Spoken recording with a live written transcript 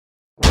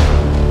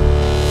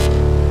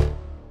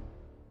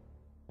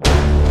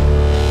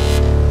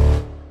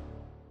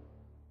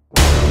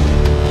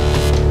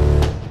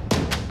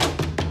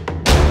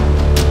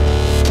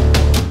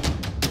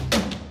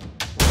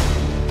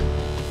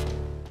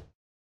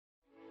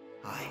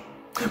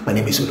My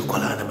name is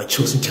Olukola and I'm a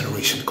chosen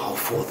generation called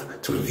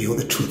forth to reveal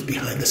the truth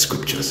behind the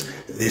scriptures.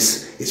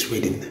 This is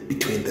reading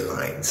between the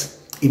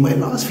lines. In my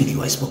last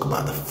video, I spoke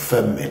about the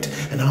firmament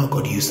and how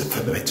God used the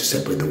firmament to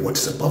separate the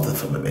waters above the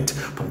firmament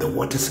from the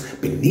waters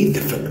beneath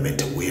the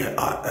firmament where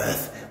our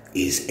earth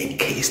is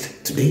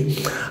encased. Today,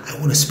 I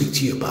want to speak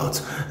to you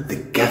about the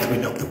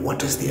gathering of the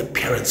waters, the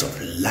appearance of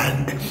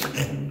land,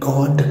 and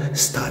God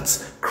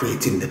starts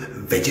creating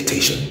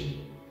vegetation.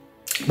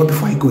 But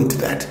before I go into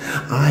that,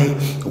 I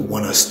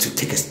want us to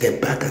take a step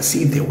back and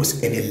see if there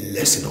was any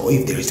lesson or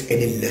if there is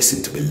any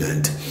lesson to be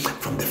learned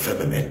from the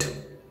firmament.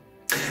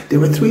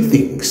 There are three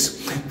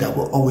things that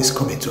will always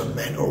come into a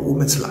man or a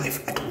woman's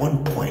life at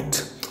one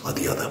point or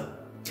the other: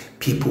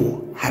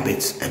 people,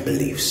 habits, and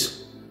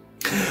beliefs.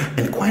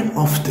 And quite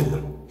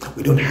often,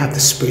 we don't have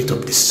the spirit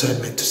of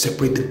discernment to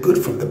separate the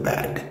good from the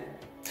bad.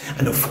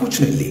 And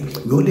unfortunately,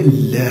 we only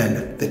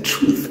learn the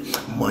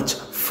truth much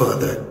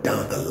further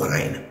down the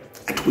line,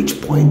 at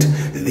which point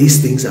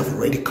these things have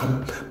already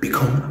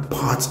become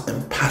part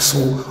and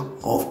parcel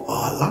of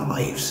our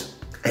lives.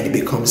 And it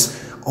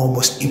becomes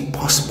almost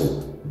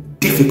impossible,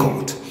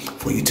 difficult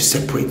for you to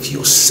separate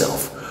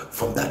yourself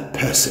from that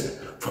person,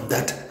 from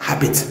that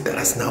habit that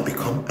has now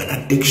become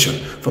an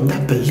addiction, from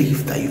that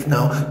belief that you've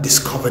now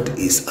discovered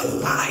is a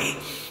lie.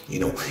 You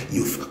know,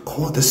 you've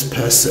called this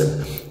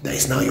person that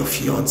is now your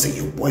fiance,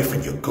 your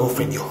boyfriend, your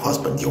girlfriend, your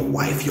husband, your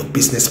wife, your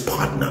business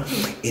partner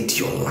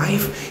into your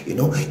life. You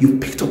know, you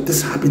picked up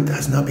this habit that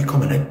has now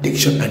become an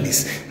addiction and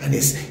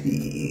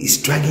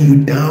is dragging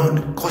you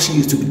down, causing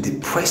you to be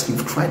depressed.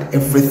 You've tried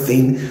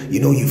everything.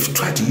 You know, you've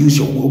tried to use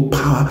your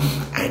willpower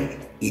and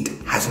it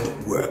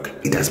hasn't worked.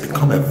 It has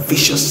become a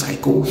vicious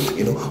cycle,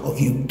 you know, of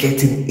you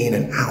getting in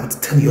and out,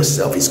 telling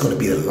yourself it's going to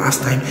be the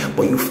last time,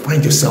 but you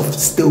find yourself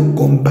still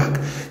going back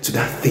to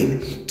that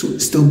thing,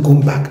 still going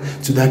back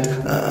to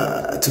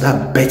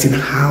that betting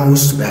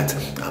house, to that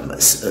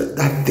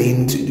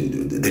thing, to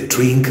the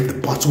drink, the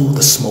bottle,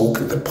 the smoke,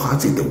 the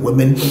party, the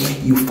women.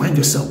 You find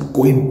yourself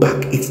going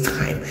back each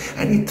time,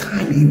 and each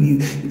time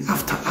you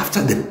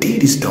after the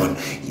deed is done,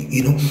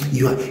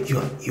 you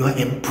are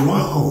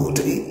embroiled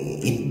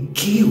in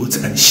guilt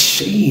and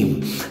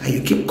shame, and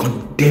you keep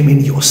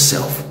condemning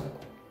yourself.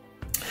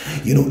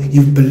 You know,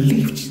 you've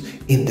believed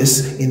in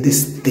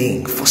this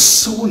thing for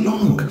so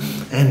long,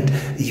 and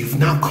you've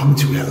now come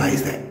to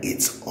realize that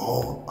it's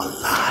all a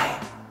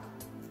lie.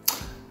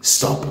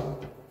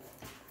 Stop.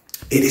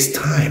 It is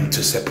time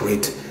to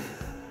separate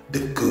the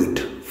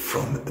good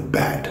from the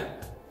bad.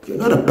 You're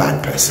not a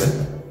bad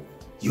person.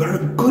 You are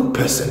a good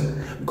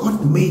person.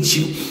 God made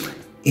you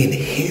in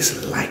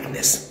His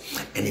likeness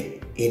and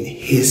in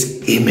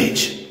His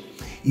image.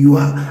 You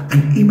are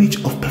an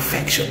image of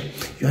perfection.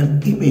 You are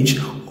an image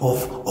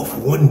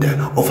of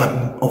wonder,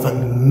 of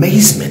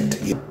amazement.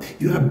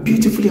 You are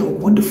beautifully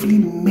and wonderfully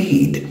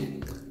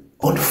made.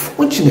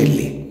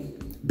 Unfortunately,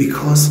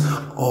 because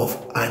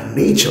of our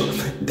nature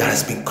that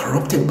has been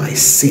corrupted by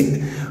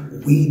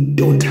sin, we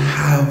don't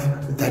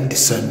have that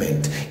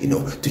discernment, you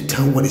know, to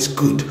tell what is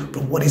good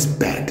from what is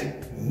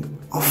bad,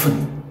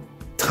 often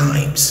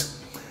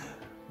times.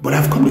 But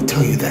I've come to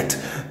tell you that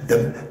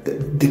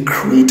the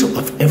creator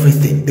of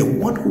everything, the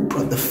one who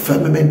brought the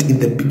firmament in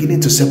the beginning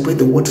to separate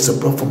the waters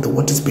above from the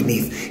waters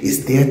beneath,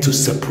 is there to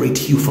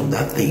separate you from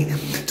that thing,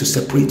 to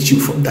separate you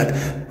from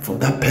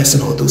that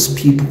person or those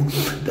people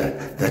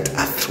that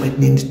are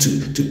threatening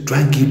to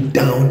drag you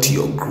down to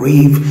your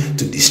grave,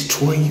 to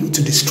destroy you,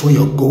 to destroy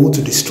your goal,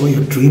 to destroy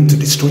your dream, to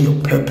destroy your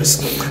purpose,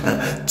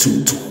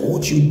 to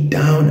hold you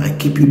down and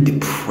keep you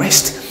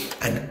depressed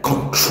and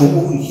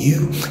control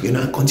you, you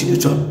know, and continue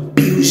to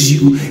abuse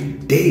you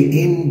day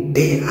in,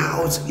 day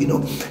out. You know,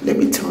 let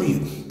me tell you,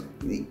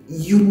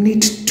 you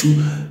need to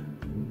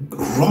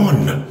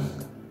run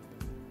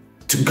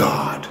to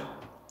God.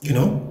 You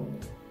know,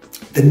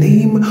 the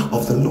name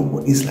of the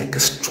Lord is like a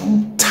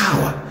strong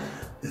tower.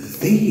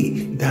 They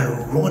that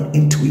run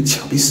into it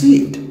shall be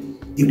saved.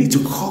 You need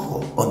to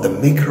call on the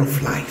maker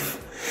of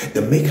life,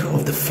 the maker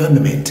of the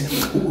firmament,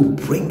 who will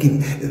bring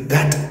in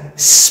that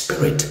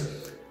spirit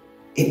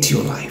into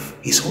your life.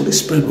 His Holy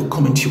Spirit will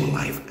come into your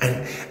life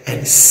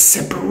and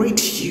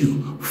separate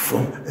you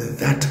from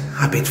that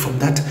habit, from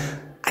that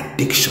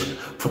addiction,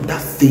 from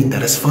that thing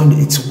that has found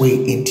its way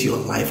into your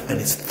life and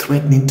is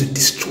threatening to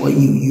destroy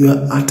you. You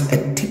are at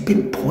a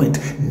tipping point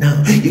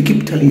now. You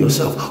keep telling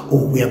yourself,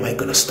 oh, where am I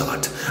going to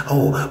start?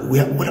 Oh,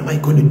 what am I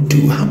going to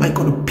do? How am I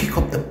going to pick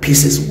up the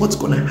pieces? What's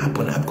going to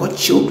happen? I've got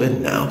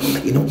children now.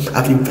 You know,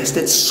 I've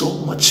invested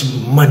so much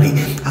money.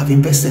 I've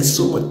invested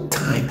so much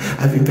time.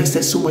 I've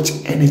invested so much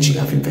energy.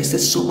 I've invested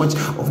so much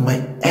of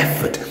my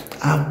effort.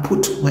 I've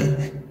put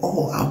my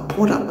all. I've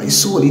poured out my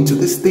soul into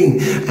this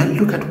thing, and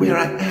look at where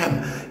I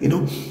am. You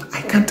know,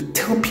 I can't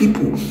tell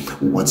people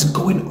what's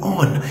going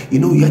on. You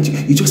know,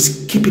 you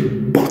just keep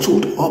it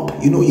bottled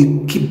up. You know,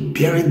 you keep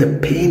bearing the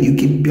pain, you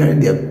keep bearing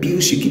the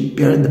abuse, you keep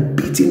bearing the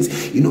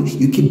beatings, you know,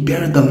 you keep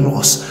bearing the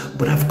loss.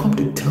 But I've come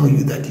to tell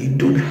you that you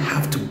don't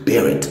have to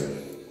bear it.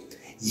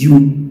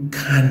 You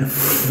can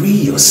free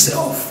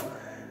yourself.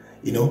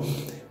 You know,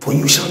 For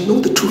you shall know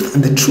the truth,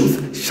 and the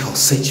truth shall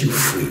set you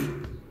free.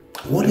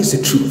 What is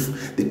the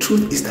truth? The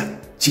truth is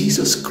that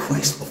Jesus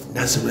Christ of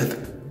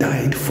Nazareth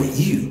died for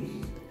you,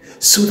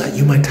 so that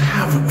you might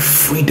have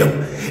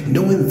freedom,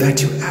 knowing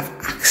that you have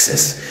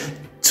access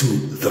to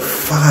the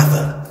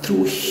Father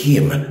through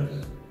Him,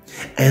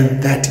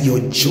 and that your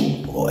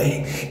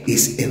joy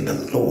is in the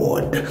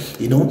Lord.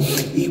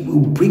 He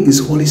will bring His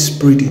Holy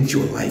Spirit into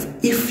your life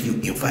if you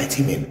invite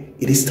Him in.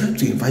 It is time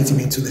to invite Him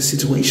into the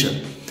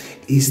situation.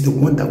 He's the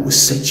one that will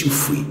set you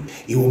free.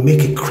 He will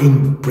make a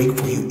clean break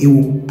for you. He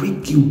will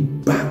bring you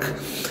back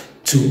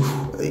to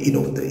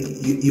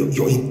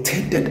your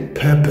intended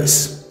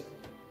purpose.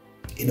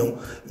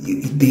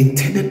 The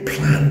intended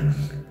plan.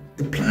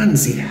 The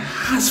plans He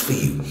has for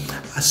you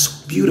are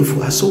so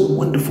beautiful, are so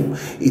wonderful.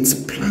 It's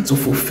plans of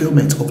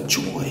fulfillment, of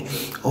joy,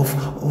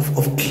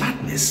 of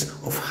gladness,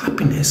 of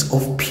happiness,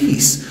 of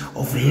peace,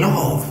 of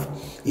love.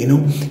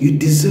 You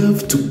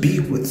deserve to be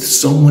with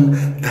someone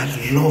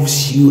that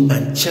loves you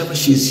and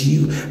cherishes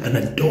you and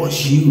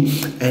adores you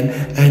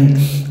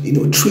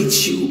and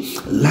treats you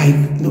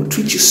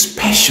treats you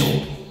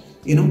special.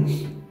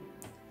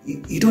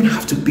 You don't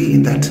have to be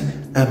in that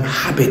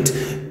habit.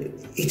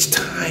 Each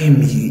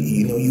time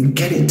you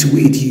get into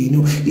it,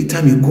 each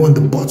time you go on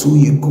the bottle,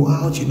 you go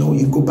out,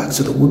 you go back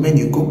to the women,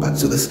 you go back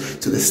to the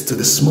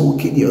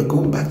smoking, you're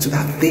going back to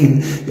that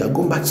thing, you're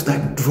going back to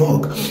that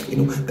drug,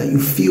 that you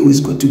feel is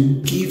going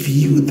to give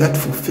you that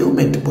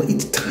fulfillment. But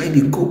each time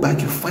you go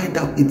back, you find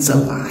out it's a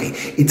lie,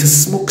 it's a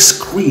smoke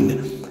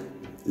screen.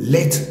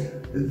 Let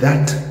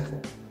that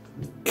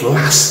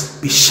glass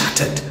be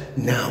shattered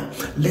now.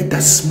 Let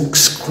that smoke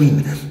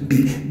screen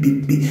be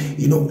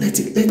let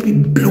it be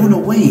blown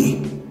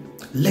away.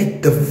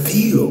 Let the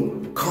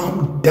veil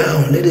come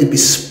down. Let it be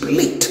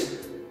split.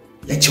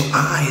 Let your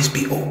eyes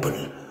be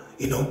open.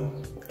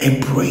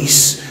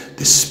 Embrace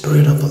the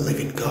Spirit of the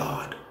living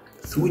God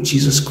through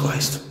Jesus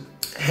Christ,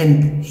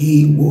 and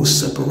He will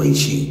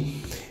separate you.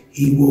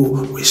 He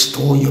will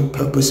restore your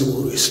purpose. He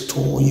will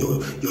restore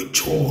your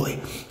joy.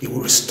 He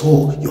will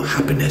restore your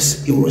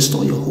happiness. He will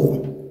restore your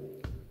home.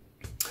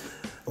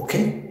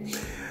 Okay?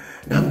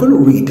 Now I'm going to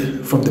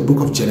read from the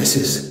book of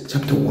Genesis,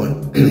 chapter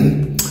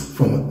 1,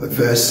 from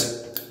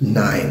verse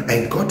 9.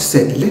 And God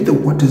said, let the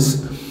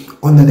waters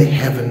under the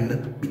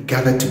heaven be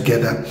gathered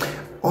together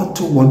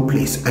unto one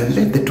place, and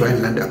let the dry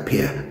land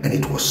appear. And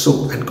it was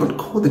so. And God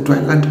called the dry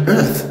land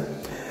earth.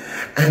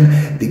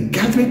 And the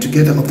gathering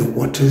together of the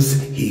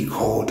waters He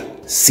called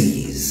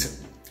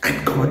seas.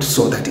 And God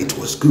saw that it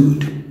was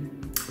good.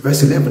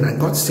 Verse 11, and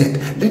God said,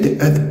 let the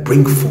earth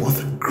bring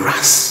forth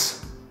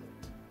grass,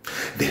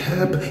 the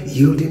herb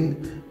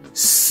yielding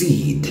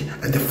seed,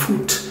 and the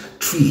fruit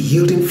tree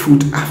yielding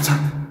fruit after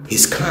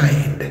his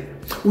kind,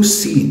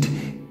 whose seed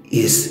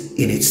is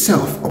in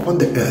itself upon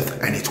the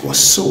earth. And it was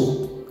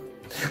so.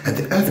 And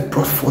the earth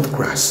brought forth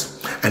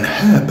grass, and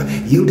herb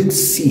yielding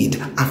seed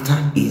after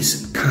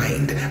his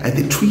kind, and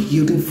the tree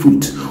yielding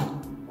fruit,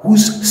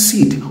 whose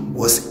seed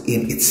was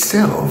in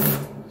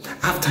itself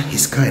after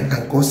his kind.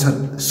 And God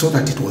saw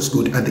that it was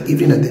good. And the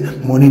evening and the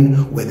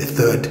morning were the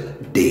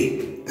third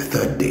day. The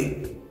third day.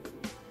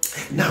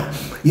 Now,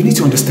 you need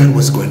to understand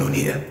what's going on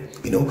here.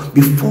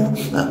 Before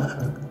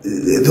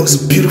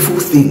those beautiful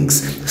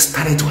things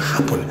started to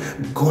happen,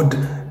 God,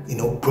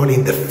 brought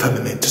in the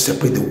firmament to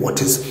separate the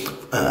waters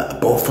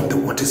above from the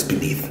waters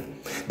beneath.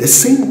 The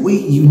same way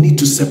you need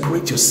to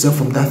separate yourself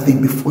from that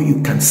thing before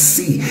you can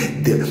see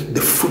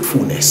the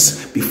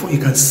fruitfulness, before you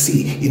can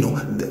see,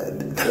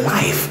 the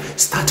life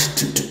start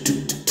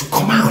to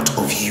come out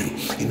of you,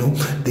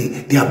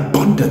 the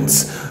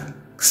abundance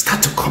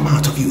start to come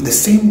out of you. The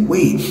same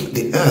way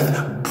the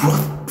earth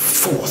brought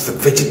forth the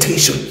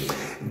vegetation,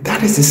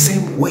 that is the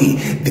same way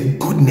the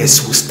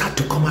goodness will start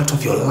to come out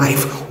of your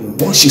life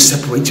once you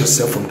separate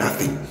yourself from that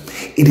thing.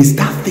 It is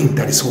that thing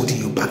that is holding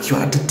you back. You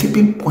are at the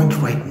tipping point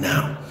right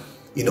now,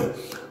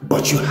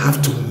 but you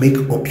have to make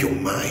up your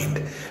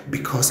mind,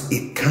 because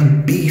it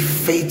can be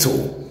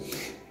fatal.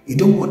 You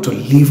don't want to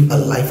live a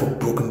life of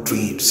broken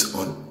dreams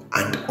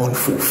and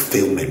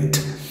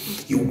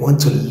unfulfillment. You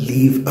want to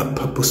live a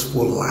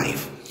purposeful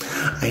life.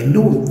 I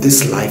know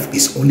this life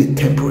is only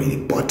temporary,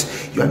 but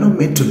you are not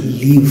meant to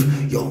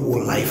live your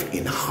whole life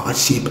in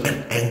hardship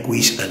and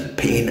anguish and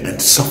pain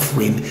and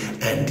suffering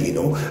and,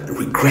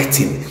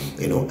 regretting,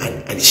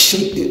 and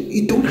shame.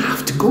 You don't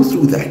have to go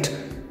through that.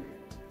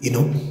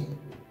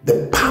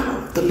 The power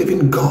of the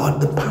living God,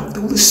 the power of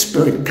the Holy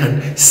Spirit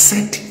can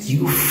set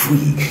you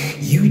free.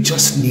 You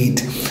just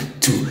need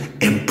to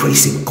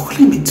embrace Him, call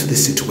Him into the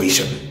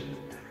situation,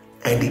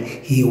 and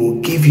He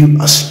will give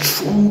you a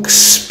strong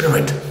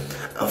spirit,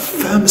 a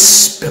firm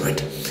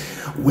spirit,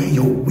 where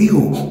your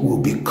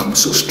will become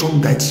so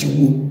strong that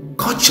you will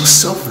cut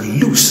yourself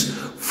loose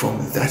from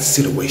that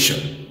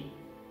situation.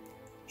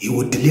 He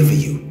will deliver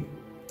you.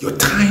 Your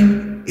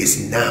time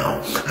is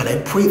now, and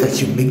I pray that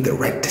you make the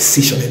right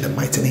decision in the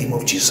mighty name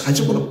of Jesus. I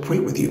just want to pray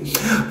with you.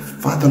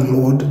 Father,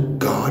 Lord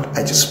God,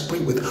 I just pray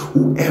with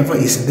whoever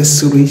is in this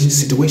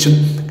situation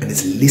and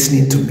is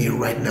listening to me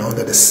right now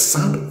under the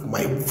sound of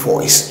my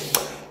voice.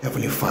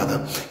 Heavenly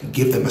Father,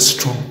 give them a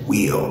strong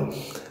will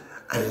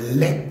and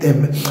let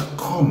them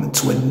come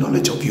to a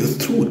knowledge of your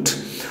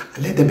truth.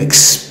 And let them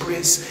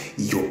express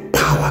your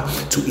power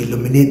to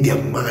illuminate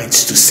their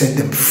minds, to set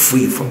them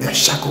free from their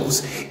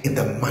shackles in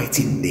the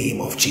mighty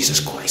name of Jesus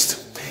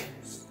Christ.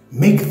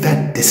 Make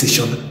that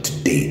decision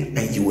today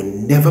and you will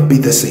never be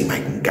the same.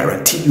 I can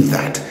guarantee you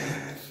that.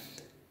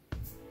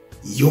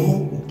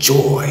 Your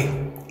joy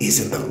is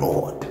in the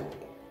Lord.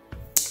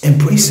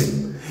 Embrace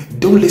Him.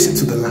 Don't listen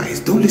to the lies.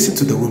 Don't listen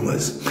to the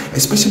rumors.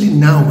 Especially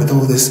now with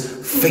all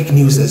this fake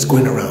news that's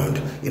going around.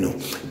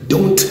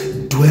 Don't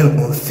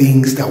dwell on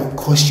things that will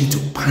cause you to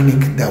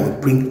panic, that will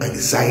bring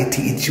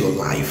anxiety into your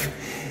life.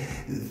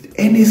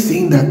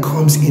 Anything that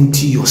comes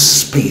into your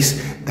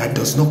space that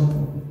does not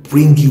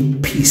bring you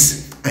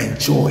peace and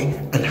joy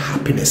and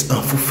happiness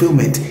and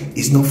fulfillment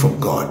is not from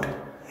God.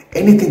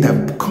 Anything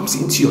that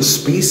comes into your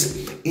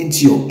space,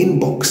 into your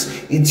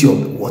inbox, into your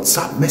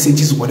WhatsApp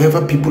messages,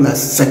 whatever people are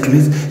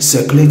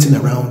circulating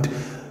around,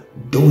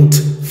 don't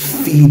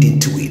feed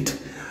into it,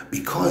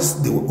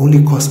 because they will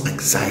only cause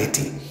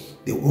anxiety.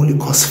 They will only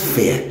cause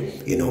fear.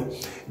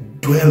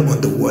 Dwell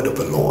on the word of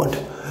the Lord.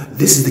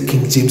 This is the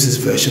King James's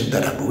version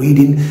that I'm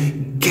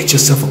reading. Get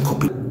yourself a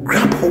copy.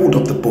 Grab hold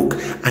of the book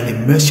and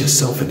immerse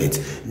yourself in it.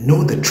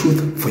 Know the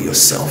truth for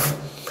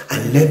yourself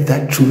and let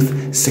that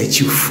truth set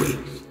you free.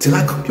 Till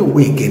I come your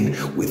way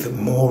again with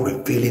more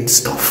revealing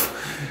stuff.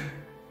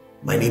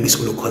 My name is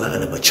Ulukola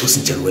and I'm a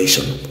chosen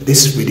generation.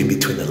 This is Reading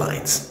Between the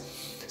Lines.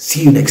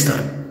 See you next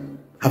time.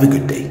 Have a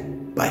good day.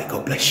 Bye.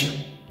 God bless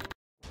you.